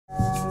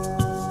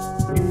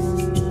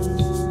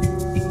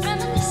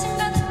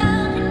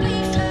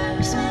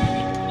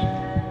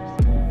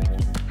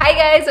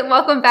guys, and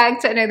welcome back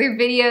to another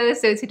video.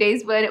 So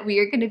today's one, we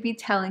are going to be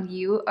telling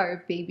you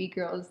our baby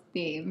girl's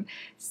name.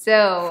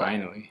 So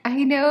finally,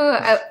 I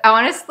know,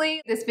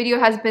 honestly, this video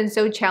has been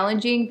so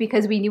challenging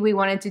because we knew we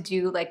wanted to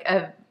do like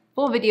a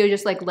full video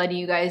just like letting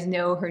you guys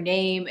know her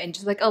name and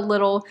just like a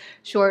little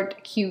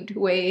short cute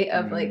way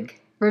of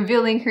like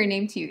revealing her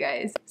name to you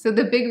guys. So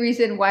the big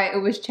reason why it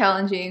was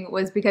challenging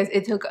was because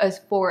it took us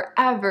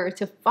forever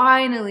to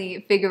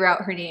finally figure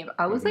out her name.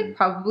 I was like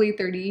probably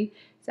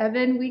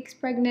 37 weeks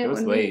pregnant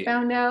when we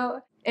found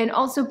out. And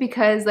also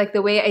because like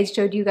the way I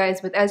showed you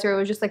guys with Ezra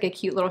was just like a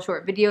cute little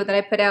short video that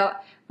I put out,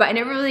 but I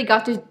never really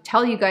got to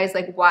tell you guys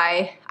like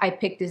why I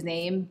picked his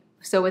name.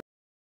 So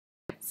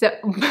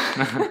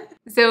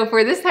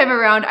for this time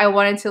around, I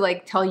wanted to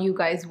like tell you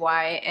guys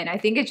why, and I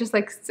think it's just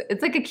like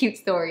it's like a cute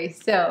story.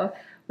 So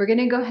we're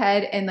gonna go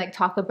ahead and like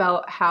talk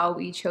about how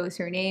we chose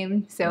her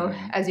name. So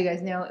as you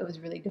guys know, it was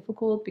really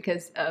difficult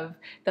because of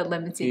the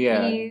limited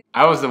fees.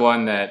 I was the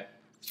one that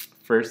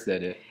first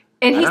did it.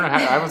 And I don't know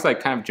how, I was like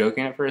kind of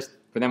joking at first,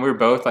 but then we were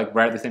both like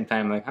right at the same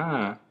time like,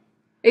 huh.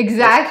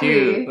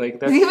 Exactly.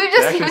 Like, he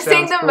was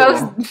saying the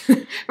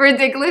most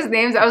ridiculous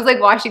names. I was like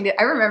washing it.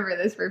 I remember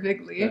this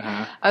perfectly.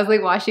 I was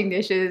like washing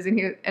dishes,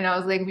 and I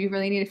was like, we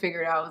really need to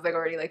figure it out. I was like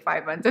already like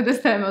 5 months at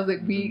this time. I was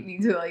like, we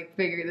need to like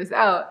figure this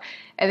out.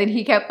 And then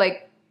he kept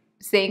like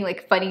saying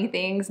like funny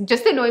things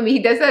just to annoy me. He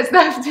does that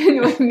stuff to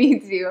annoy me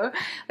too.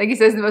 Like he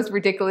says the most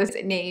ridiculous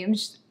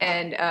names,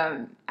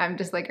 and I'm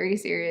just like, are you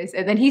serious?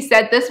 And then he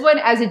said this one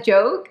as a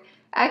joke.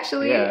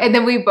 Actually, and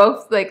then we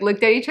both like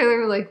looked at each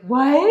other like,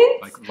 what?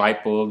 Like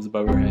light bulbs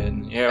above our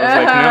head. Yeah, I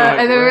was like, no. Like,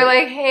 and then we were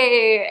like,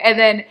 hey. And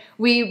then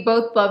we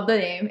both loved the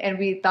name, and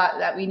we thought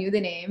that we knew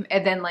the name.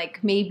 And then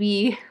like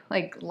maybe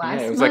like last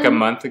month. It was like a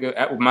month ago.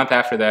 A month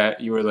after that,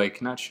 you were like,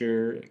 not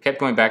sure. It kept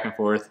going back and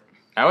forth.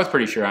 I was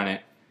pretty sure on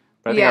it,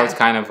 but I think I was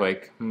kind of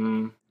like,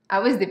 I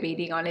was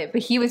debating on it,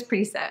 but he was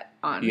pretty set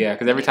on. Yeah,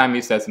 because every time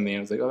you said something, I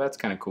was like, oh, that's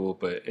kind of cool,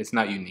 but it's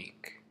not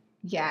unique.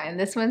 Yeah, and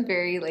this one's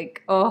very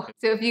like, oh.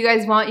 So if you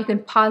guys want, you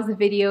can pause the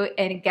video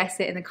and guess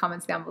it in the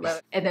comments down below,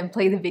 and then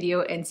play the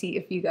video and see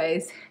if you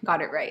guys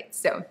got it right.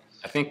 So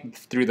I think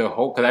through the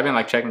whole, because I've been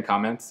like checking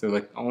comments, so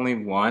like only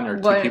one or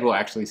two people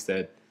actually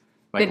said,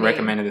 like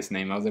recommended this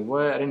name. I was like,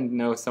 what? I didn't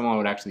know someone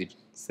would actually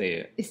say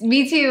it.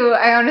 Me too.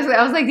 I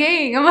was like,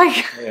 dang. I'm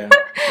like,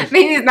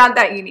 maybe it's not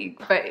that unique,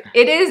 but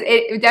it is.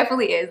 It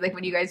definitely is. Like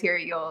when you guys hear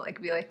it, you'll like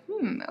be like,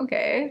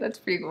 okay, that's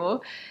pretty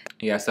cool.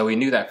 Yeah, so we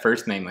knew that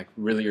first name like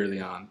really early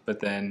on, but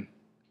then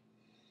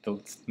the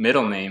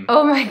middle name.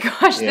 Oh my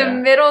gosh, the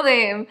middle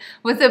name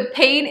was a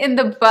pain in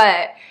the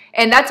butt,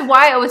 and that's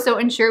why I was so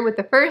unsure with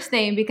the first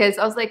name, because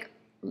I was like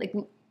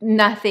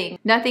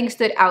nothing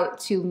stood out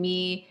to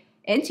me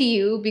and to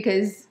you,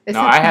 because no,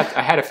 I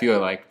had a few I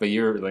liked, but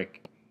you were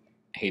like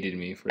hated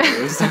me for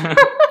those.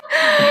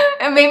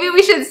 And maybe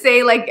we should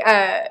say like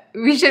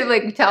we should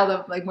like tell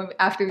them like when,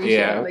 after we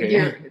show like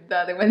the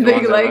other ones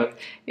that you like.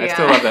 I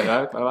still love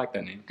that. I like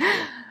that name.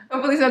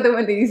 Hopefully it's not the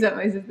one that you sent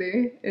my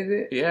sister, is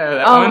it? Yeah,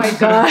 that one. Oh my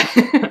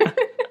god.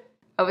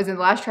 I was in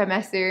the last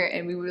trimester,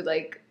 and we would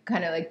like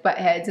kind of like butt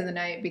heads in the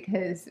night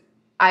because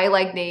I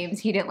like names,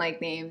 he didn't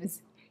like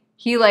names.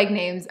 He liked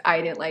names, I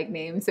didn't like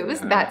names. So it was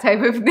that type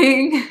of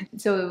thing.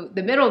 So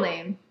the middle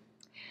name,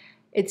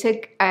 it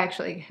took, I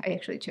actually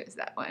chose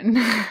that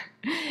one.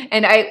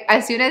 And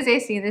as soon as I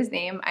seen this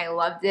name, I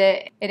loved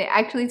it. And it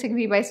actually took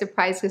me by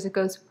surprise because it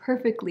goes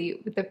perfectly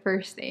with the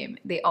first name.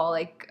 They all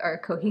like are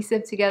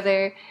cohesive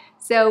together.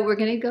 So we're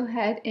gonna go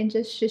ahead and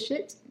just shush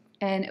it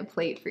and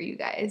play it for you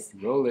guys.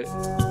 Roll it.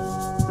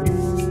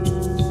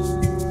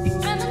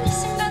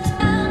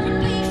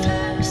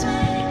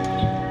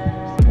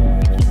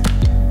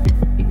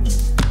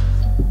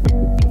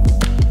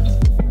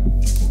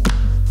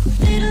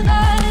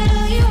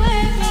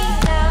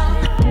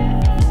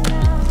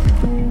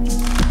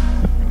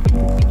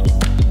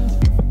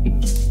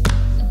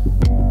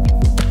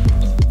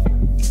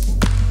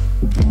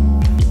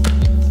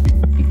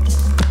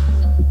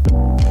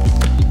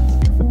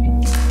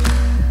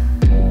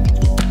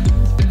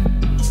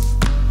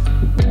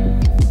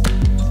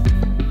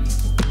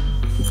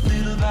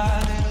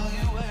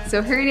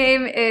 So her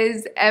name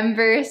is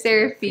Ember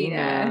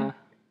Serafina.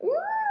 Woo!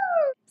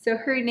 So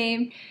her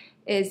name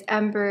is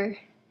Ember,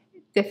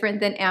 different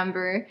than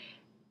Amber.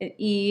 An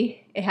E,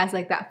 it has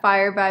like that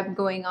fire vibe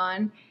going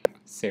on.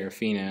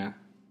 Serafina,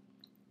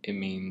 it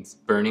means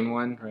burning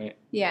one, right?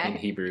 Yeah. In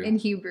Hebrew. In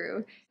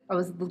Hebrew. I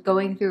was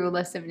going through a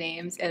list of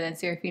names, and then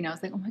Serafina, I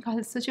was like, oh my god,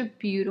 that's such a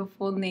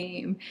beautiful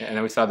name. Yeah, and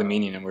then we saw the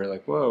meaning, and we were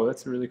like, whoa,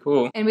 that's really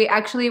cool. And we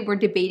actually were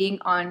debating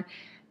on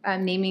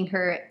naming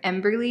her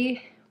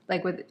Emberly,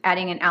 like with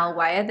adding an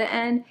ly at the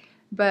end,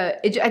 but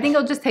I think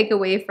it'll just take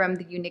away from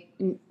the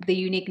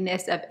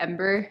uniqueness of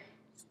Ember,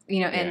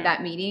 you know, in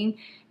that meeting.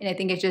 And I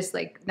think it's just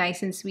like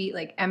nice and sweet,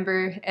 like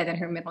Ember, and then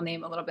her middle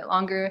name a little bit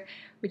longer,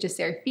 which is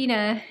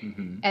Serafina.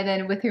 And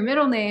then with her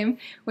middle name,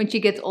 when she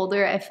gets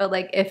older, I felt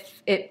like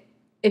if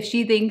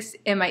she thinks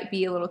it might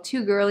be a little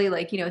too girly,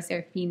 like, you know,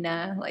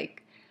 Serafina,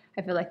 like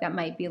I feel like that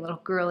might be a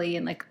little girly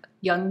and like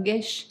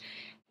youngish.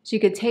 she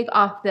could take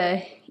off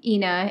the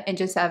Ina and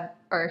just have,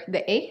 or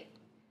the A?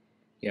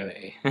 Yeah,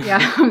 the A.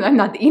 Yeah, I'm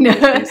not the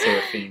Ina.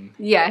 Seraphine.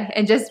 Yeah,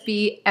 and just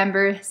be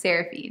Ember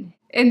Seraphine.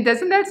 And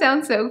doesn't that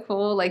sound so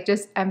cool? Like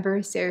just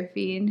Ember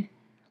Seraphine.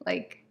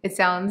 Like it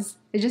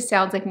just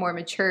sounds like more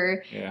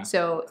mature. Yeah.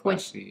 So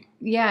classy.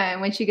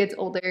 And when she gets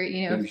older,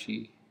 you know.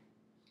 Bougie.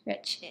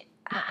 Rich.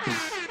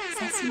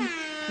 Sassy.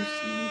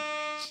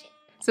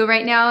 So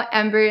right now,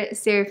 Ember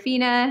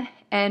Seraphina,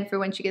 and for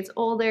when she gets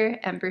older,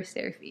 Ember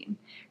Seraphine.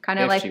 Kind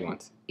of like, she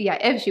wants. Yeah,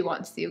 if she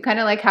wants to. Kind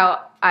of like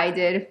how I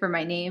did for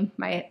my name,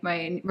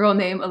 my real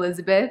name,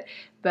 Lizabeth.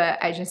 But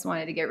I just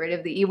wanted to get rid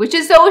of the E, which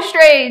is so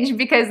strange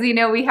because, you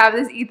know, we have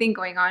this E thing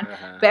going on.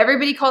 But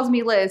everybody calls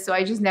me Liz, so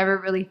I just never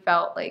really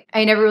felt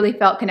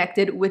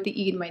connected with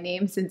the E in my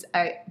name since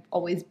I've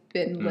always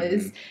been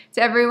Liz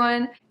to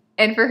everyone.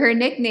 And for her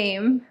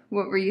nickname,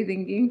 what were you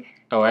thinking?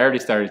 Oh, I already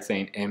started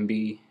saying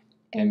MB.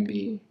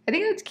 MB. I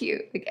think that's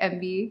cute, like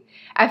MB.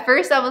 At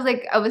first, I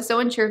was so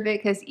unsure of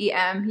it because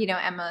EM, you know,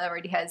 Emma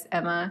already has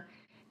Emma.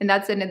 And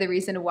that's another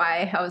reason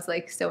why I was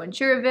like so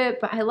unsure of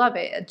it, but I love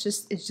it. It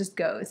just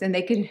goes. And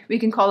we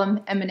can call them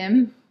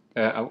Eminem.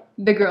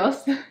 The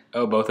girls.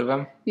 Oh, both of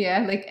them?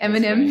 Yeah, like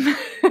Eminem.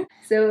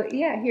 So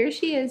yeah, here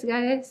she is,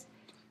 guys.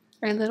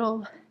 Our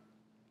little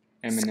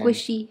Eminem.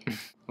 Squishy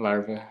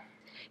larva.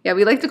 Yeah,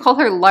 we like to call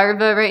her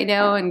Larva right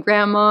now and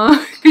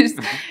Grandma because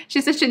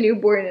she's such a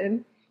newborn.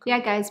 And yeah,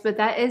 guys, but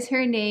that is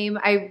her name.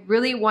 I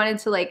really wanted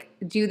to like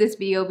do this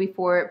video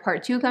before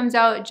part 2 comes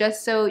out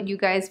just so you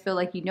guys feel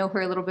like you know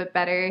her a little bit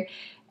better.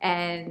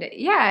 And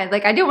yeah,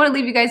 like I didn't want to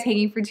leave you guys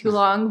hanging for too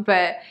long,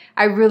 but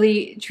I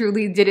really,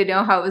 truly didn't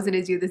know how I was going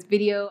to do this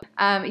video.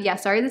 Yeah,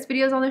 sorry this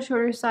video is on the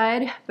shorter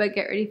side, but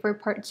get ready for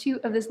part 2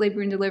 of this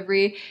labor and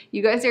delivery.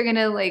 You guys are going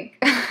to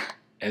like...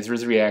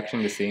 Ezra's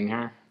reaction to seeing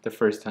her the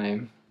first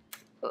time.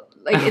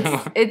 Like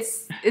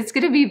it's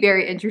gonna be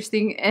very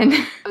interesting, and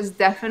it was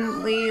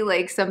definitely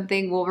like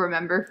something we'll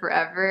remember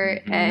forever.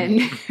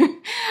 And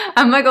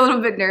I'm like a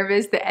little bit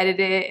nervous to edit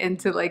it and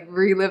to like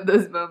relive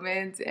those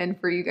moments and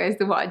for you guys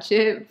to watch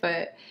it,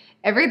 but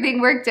everything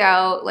worked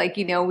out. Like,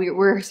 you know,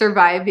 we're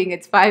surviving.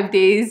 It's 5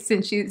 days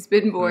since she's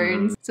been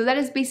born. So that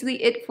is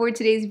basically it for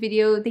today's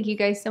video. Thank you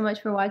guys so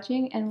much for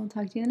watching, and we'll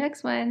talk to you in the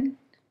next one.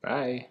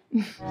 Bye.